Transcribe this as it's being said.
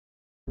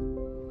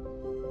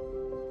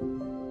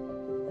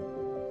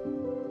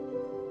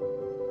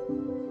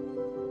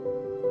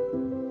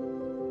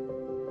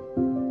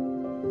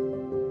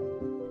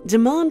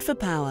Demand for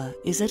power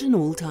is at an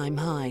all-time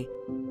high.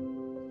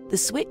 The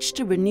switch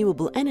to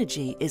renewable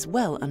energy is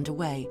well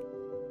underway.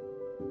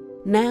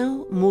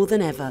 Now, more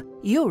than ever,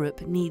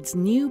 Europe needs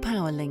new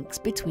power links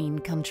between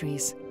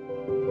countries.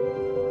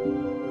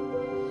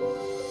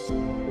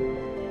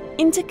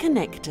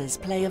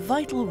 Interconnectors play a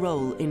vital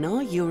role in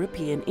our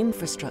European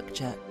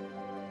infrastructure,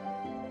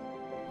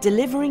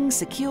 delivering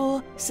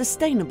secure,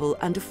 sustainable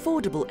and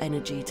affordable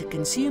energy to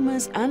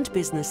consumers and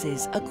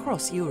businesses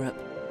across Europe,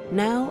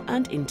 now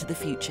and into the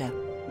future.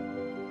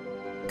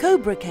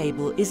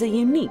 COBRAcable is a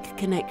unique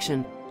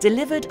connection,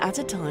 delivered at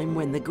a time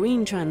when the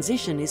green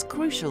transition is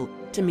crucial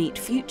to meet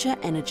future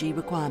energy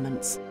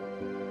requirements.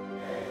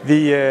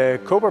 The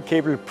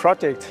COBRAcable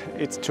project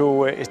is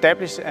to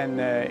establish an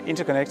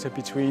interconnector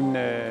between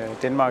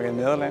Denmark and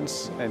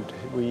Netherlands, and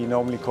we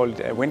normally call it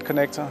a wind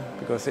connector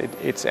because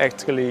it's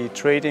actually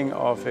trading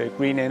of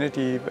green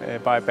energy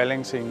by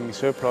balancing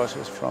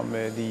surpluses from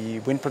the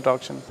wind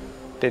production,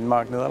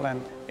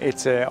 Denmark-Netherlands.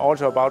 It's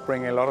also about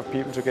bringing a lot of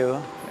people together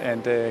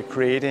and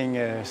creating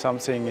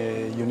something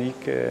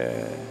unique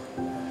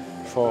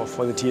for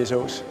the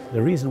TSOs.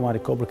 The reason why the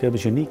COBRAcable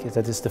is unique is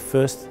that it's the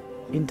first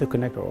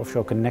interconnector or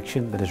offshore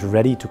connection that is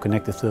ready to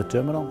connect the third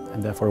terminal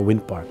and therefore a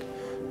wind park.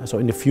 And so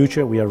in the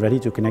future we are ready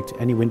to connect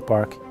any wind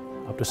park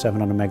up to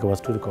 700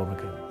 megawatts to the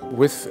COBRAcable.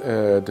 With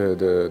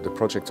the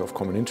projects of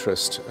common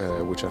interest,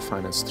 which are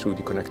financed through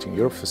the Connecting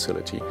Europe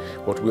facility,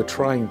 what we're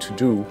trying to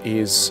do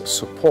is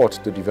support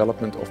the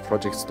development of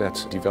projects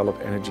that develop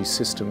energy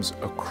systems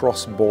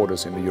across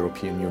borders in the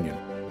European Union.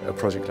 A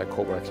project like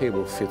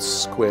COBRAcable fits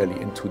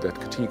squarely into that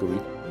category.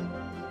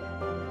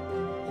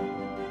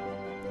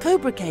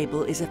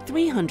 COBRAcable is a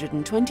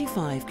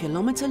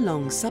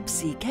 325-kilometre-long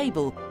subsea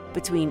cable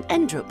between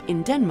Endrup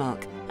in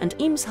Denmark and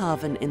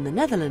Eemshaven in the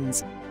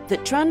Netherlands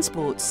that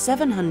transports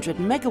 700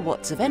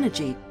 megawatts of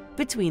energy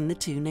between the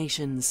two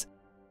nations.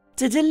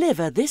 To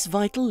deliver this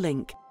vital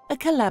link, a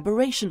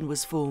collaboration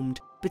was formed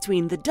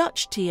between the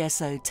Dutch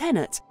TSO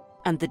TenneT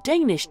and the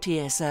Danish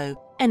TSO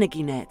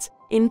Energinet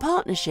in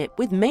partnership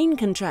with main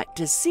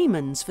contractors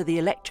Siemens for the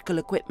electrical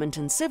equipment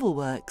and civil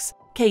works,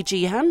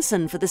 KG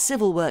Hansen for the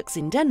civil works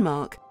in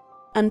Denmark,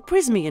 and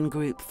Prysmian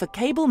Group for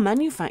cable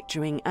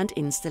manufacturing and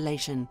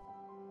installation.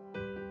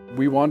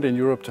 We want in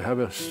Europe to have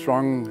a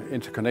strong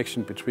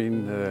interconnection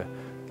between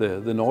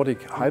the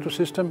Nordic hydro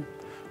system,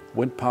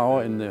 wind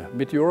power in the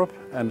mid-Europe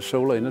and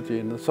solar energy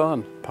in the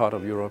southern part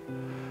of Europe.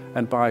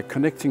 And by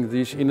connecting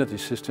these energy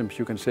systems,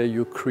 you can say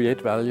you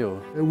create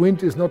value.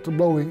 Wind is not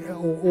blowing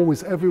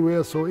always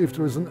everywhere, so if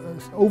there is an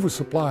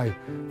oversupply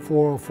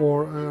for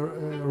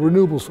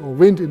renewables or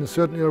wind in a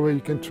certain area,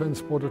 you can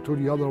transport it to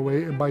the other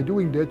way. And by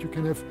doing that, you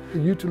can have a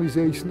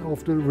utilization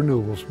of the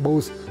renewables,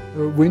 both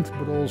wind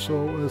but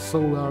also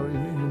solar in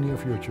the near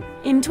future.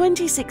 In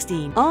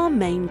 2016, our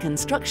main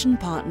construction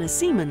partner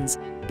Siemens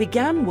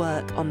began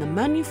work on the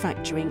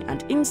manufacturing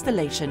and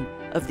installation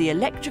of the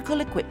electrical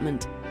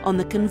equipment on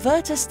the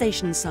converter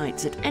station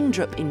sites at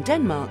Endrup in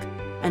Denmark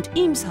and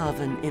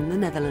Eemshaven in the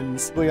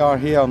Netherlands. We are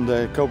here on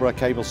the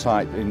COBRAcable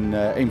site in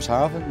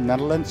Eemshaven,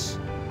 Netherlands,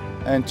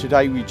 and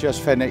today we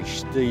just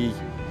finished the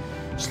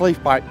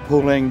sleeve pipe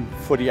pulling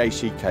for the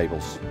AC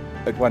cables.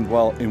 It went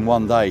well in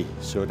one day,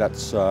 so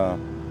that's a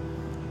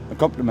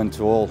compliment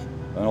to all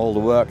the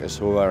workers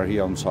who are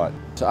here on site.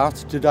 So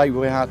after today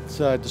we had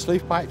the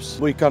sleeve pipes.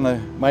 We're going to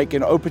make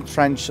an open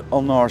trench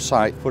on our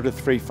site for the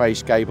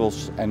three-phase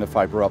cables, and the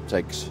fiber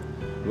optics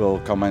will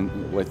come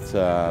in with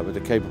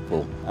the cable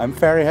pull. I'm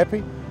very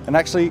happy, and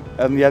actually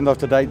at the end of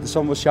the day the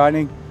sun was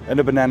shining and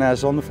the banana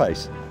is on the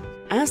face.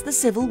 As the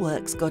civil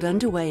works got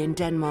underway in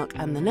Denmark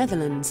and the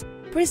Netherlands,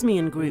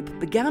 Prysmian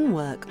Group began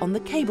work on the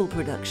cable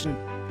production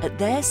at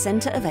their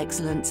Centre of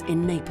Excellence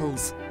in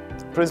Naples.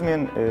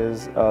 Prysmian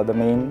is the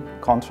main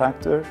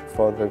contractor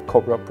for the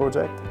COBRA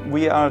project.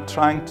 We are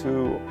trying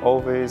to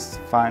always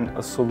find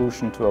a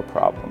solution to a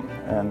problem,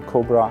 and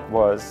COBRA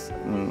was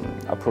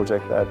a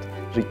project that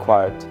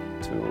required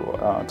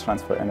to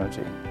transfer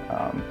energy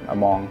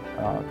among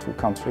two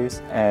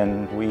countries,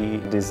 and we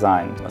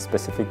designed a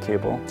specific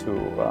cable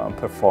to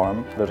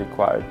perform the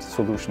required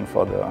solution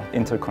for the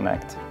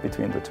interconnect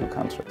between the two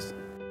countries.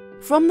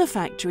 From the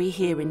factory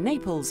here in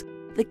Naples,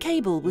 the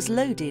cable was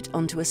loaded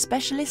onto a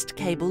specialist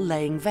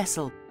cable-laying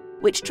vessel,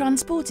 which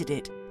transported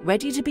it,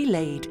 ready to be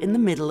laid in the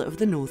middle of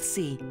the North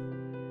Sea.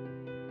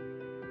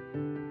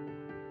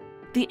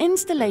 The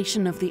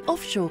installation of the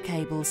offshore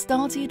cable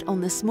started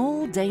on the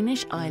small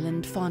Danish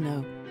island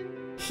Farnø.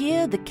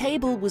 Here the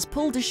cable was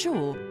pulled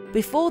ashore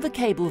before the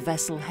cable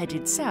vessel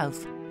headed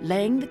south,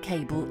 laying the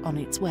cable on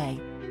its way.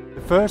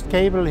 The first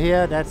cable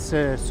here, that's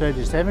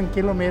 37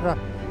 kilometers,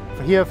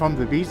 here from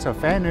the beach of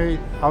Farnø,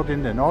 out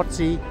in the North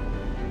Sea.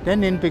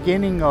 Then in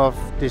beginning of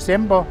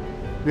December,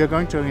 we are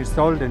going to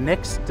install the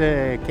next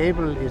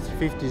cable. It's a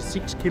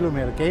 56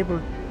 kilometer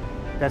cable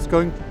that's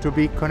going to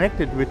be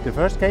connected with the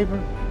first cable,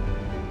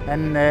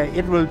 and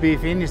it will be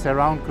finished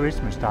around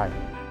Christmas time.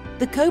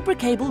 The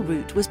COBRAcable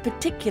route was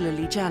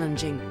particularly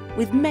challenging,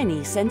 with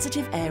many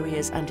sensitive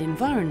areas and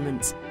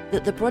environments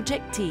that the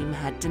project team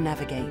had to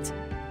navigate.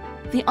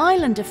 The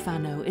island of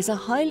Fano is a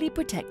highly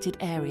protected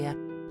area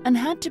and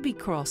had to be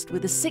crossed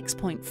with a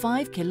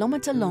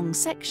 6.5-kilometre long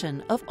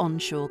section of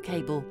onshore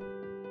cable.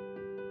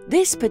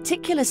 This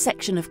particular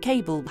section of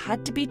cable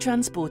had to be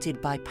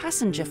transported by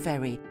passenger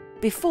ferry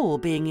before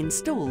being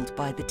installed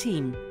by the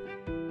team.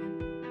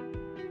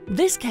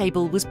 This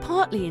cable was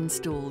partly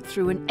installed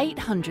through an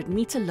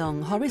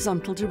 800-metre-long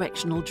horizontal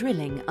directional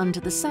drilling under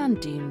the sand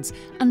dunes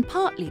and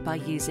partly by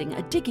using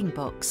a digging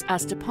box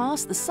as to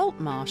pass the salt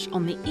marsh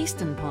on the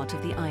eastern part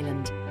of the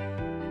island.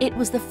 It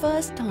was the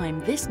first time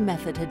this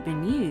method had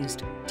been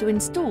used to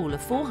install a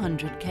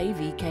 400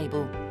 kV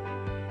cable.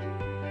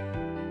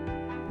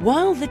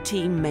 While the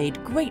team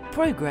made great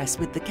progress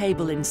with the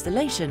cable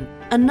installation,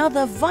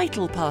 another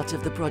vital part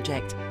of the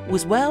project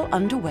was well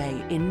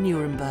underway in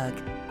Nuremberg.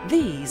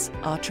 These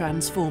are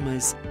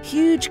transformers,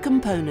 huge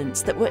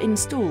components that were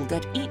installed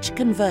at each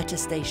converter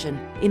station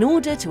in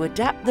order to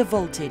adapt the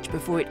voltage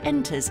before it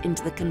enters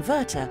into the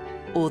converter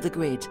or the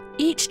grid.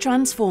 Each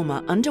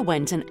transformer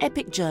underwent an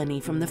epic journey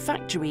from the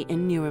factory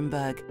in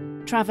Nuremberg,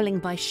 travelling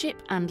by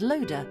ship and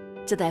loader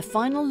to their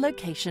final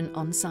location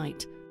on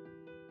site.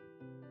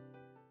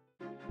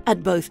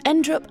 At both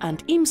Endrup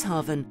and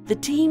Eemshaven, the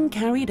team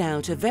carried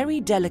out a very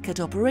delicate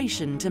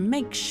operation to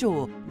make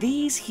sure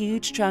these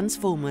huge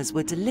transformers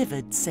were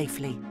delivered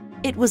safely.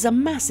 It was a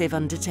massive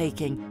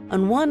undertaking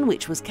and one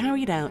which was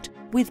carried out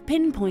with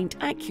pinpoint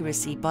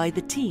accuracy by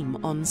the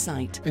team on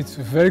site. It's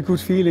a very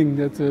good feeling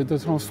that the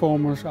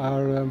transformers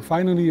are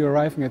finally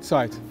arriving at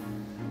site.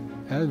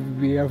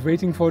 We are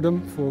waiting for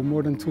them for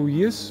more than 2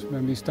 years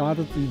when we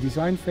started the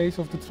design phase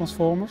of the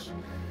transformers.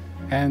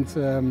 And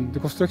the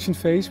construction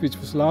phase, which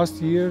was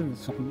last year,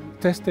 some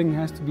testing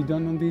has to be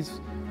done on these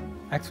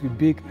actually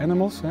big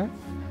animals.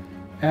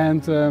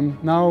 And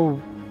now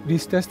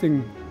this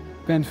testing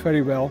went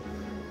very well.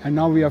 And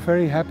now we are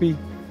very happy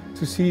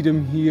to see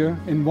them here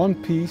in one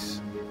piece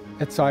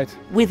at site.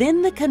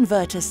 Within the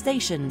converter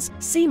stations,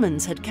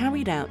 Siemens had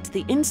carried out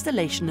the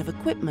installation of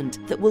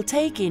equipment that will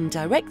take in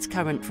direct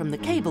current from the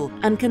cable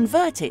and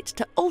convert it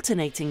to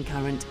alternating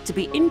current to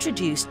be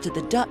introduced to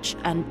the Dutch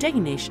and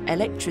Danish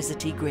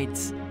electricity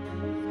grids.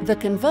 The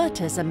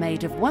converters are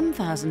made of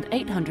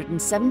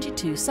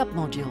 1,872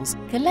 submodules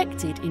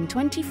collected in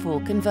 24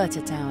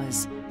 converter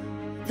towers.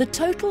 The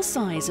total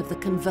size of the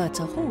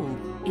converter hall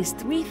is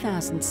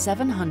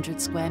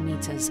 3,700 square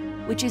meters,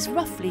 which is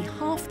roughly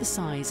half the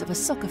size of a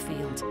soccer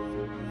field.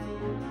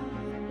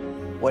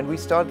 When we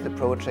started the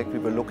project, we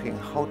were looking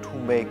how to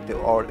make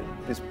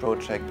this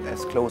project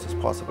as close as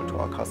possible to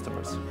our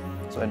customers.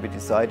 And we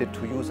decided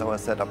to use our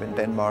setup in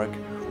Denmark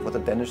for the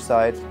Danish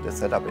side, the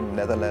setup in the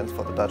Netherlands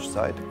for the Dutch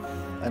side,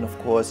 and of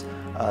course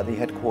the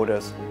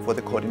headquarters for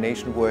the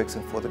coordination works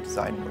and for the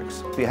design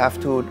works. We have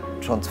to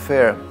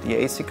transfer the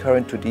AC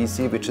current to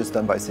DC, which is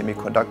done by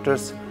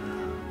semiconductors,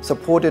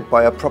 supported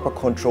by a proper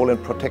control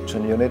and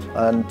protection unit,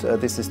 and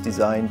this is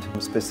designed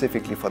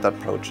specifically for that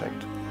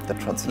project. The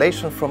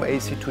translation from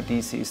AC to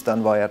DC is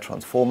done via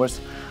transformers,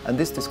 and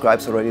this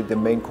describes already the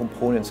main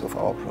components of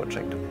our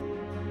project.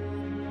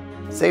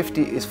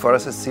 Safety is for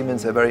us as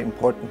Siemens a very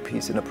important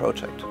piece in a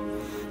project.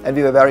 And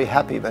we were very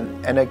happy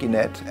when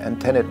Energinet and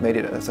TenneT made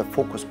it as a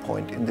focus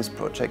point in this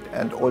project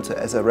and also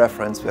as a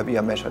reference where we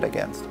are measured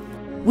against.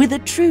 With a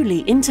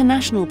truly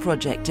international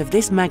project of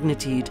this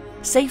magnitude,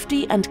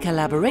 safety and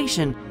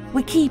collaboration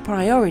were key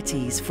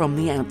priorities from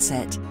the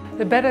outset.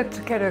 The Better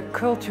Together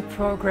Culture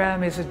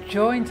program is a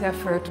joint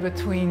effort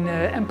between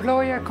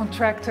employer,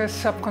 contractors,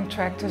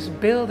 subcontractors,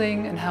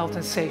 building and health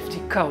and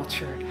safety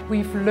culture.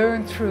 We've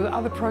learned through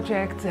other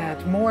projects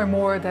that more and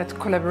more that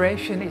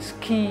collaboration is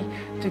key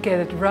to get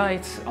it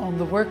right on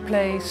the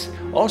workplace.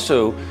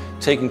 Also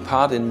taking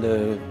part in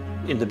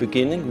the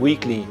beginning,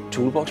 weekly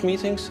toolbox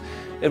meetings.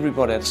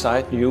 Everybody at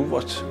site knew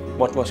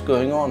what was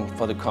going on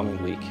for the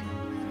coming week.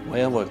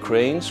 Where were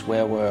cranes,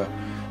 where were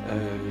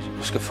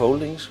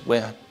scaffoldings,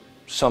 where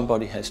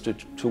somebody has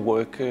to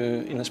work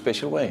in a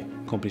special way.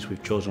 Companies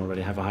we've chosen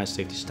already have a high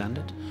safety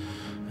standard,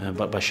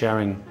 but by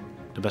sharing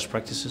the best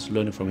practices,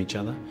 learning from each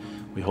other,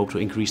 we hope to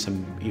increase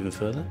them even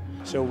further.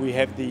 So we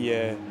have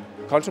the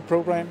culture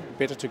program,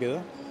 Better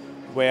Together,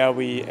 where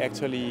we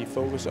actually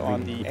focus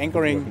on the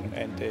anchoring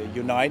and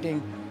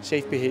uniting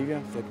safe behavior,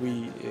 that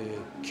we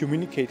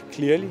communicate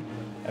clearly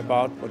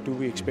about what do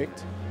we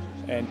expect,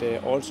 and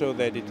also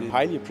that it is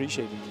highly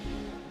appreciated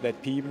that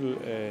people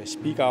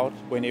speak out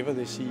whenever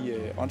they see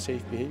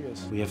unsafe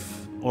behaviors. We have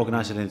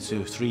organized it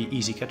into 3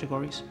 easy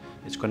categories.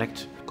 It's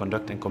connect,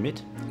 conduct and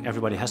commit.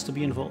 Everybody has to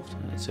be involved.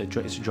 It's a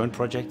joint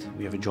project.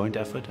 We have a joint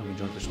effort and a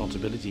joint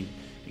responsibility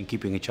in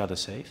keeping each other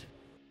safe.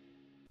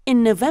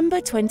 In November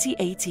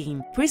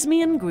 2018,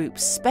 Prysmian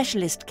Group's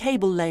specialist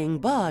cable-laying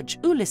barge,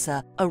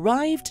 Ulyssa,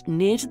 arrived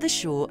near to the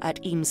shore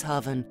at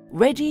Eemshaven,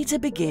 ready to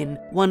begin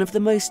one of the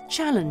most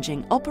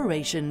challenging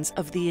operations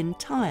of the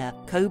entire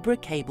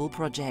COBRAcable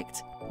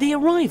project. The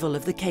arrival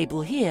of the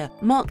cable here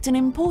marked an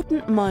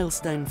important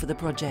milestone for the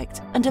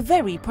project and a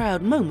very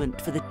proud moment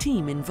for the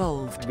team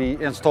involved.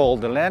 We installed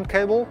the land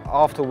cable.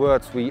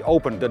 Afterwards we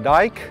opened the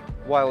dike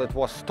While it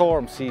was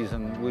storm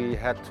season, we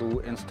had to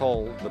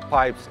install the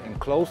pipes and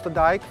close the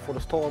dike for the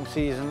storm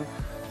season.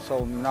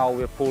 So now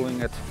we're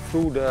pulling it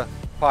through the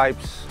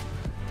pipes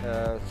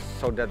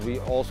so that we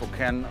also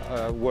can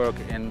work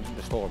in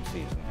the storm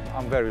season.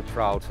 I'm very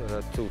proud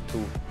to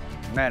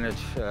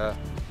manage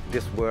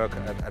this work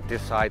at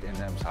this site in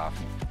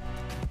Eemshaven.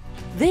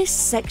 This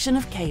section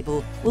of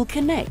cable will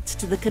connect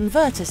to the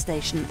converter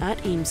station at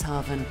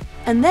Eemshaven,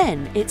 and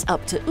then it's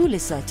up to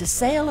Ulyssa to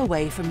sail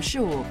away from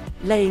shore,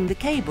 laying the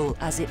cable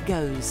as it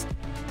goes.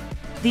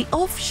 The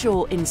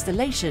offshore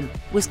installation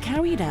was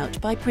carried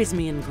out by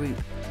Prysmian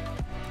Group.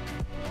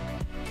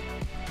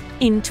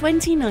 In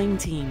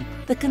 2019,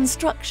 the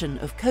construction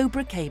of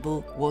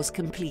COBRAcable was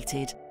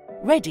completed,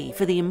 ready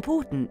for the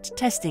important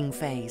testing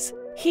phase.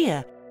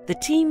 Here, the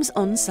teams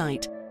on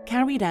site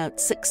carried out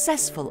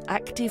successful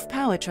active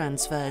power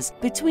transfers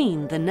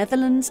between the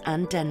Netherlands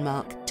and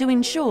Denmark to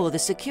ensure the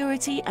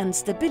security and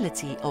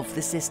stability of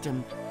the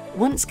system.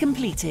 Once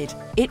completed,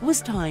 it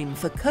was time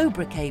for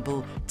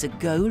COBRAcable to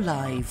go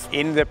live.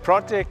 In the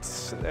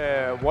projects,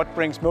 what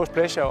brings most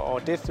pleasure, or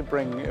did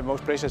bring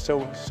most pleasure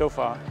so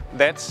far,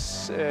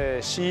 that's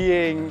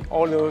seeing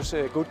all those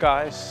good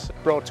guys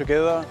brought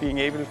together, being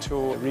able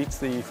to reach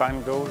the final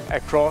goal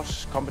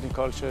across company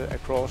culture,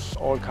 across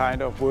all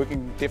kind of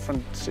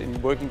difference in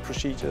working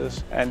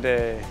procedures, and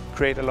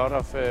create a lot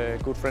of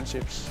good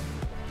friendships.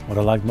 What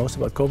I like most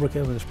about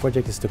COBRAcable, this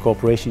project, is the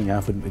cooperation you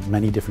have with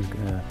many different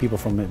people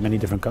from many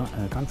different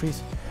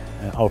countries.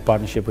 Our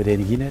partnership with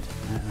Energinet,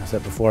 as I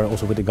said before,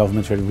 also with the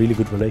government, we had a really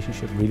good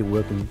relationship, really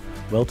working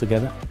well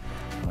together.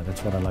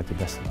 That's what I like the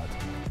best about it.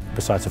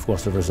 Besides, of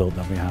course, the result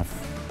that we have,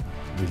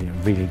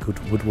 really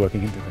good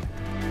working interconnector.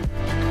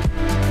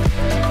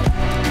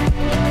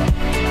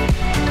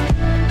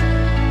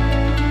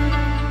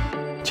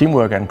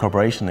 Teamwork and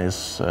cooperation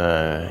is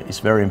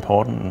very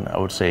important, I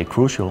would say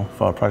crucial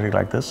for a project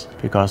like this,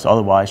 because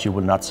otherwise you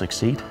will not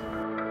succeed.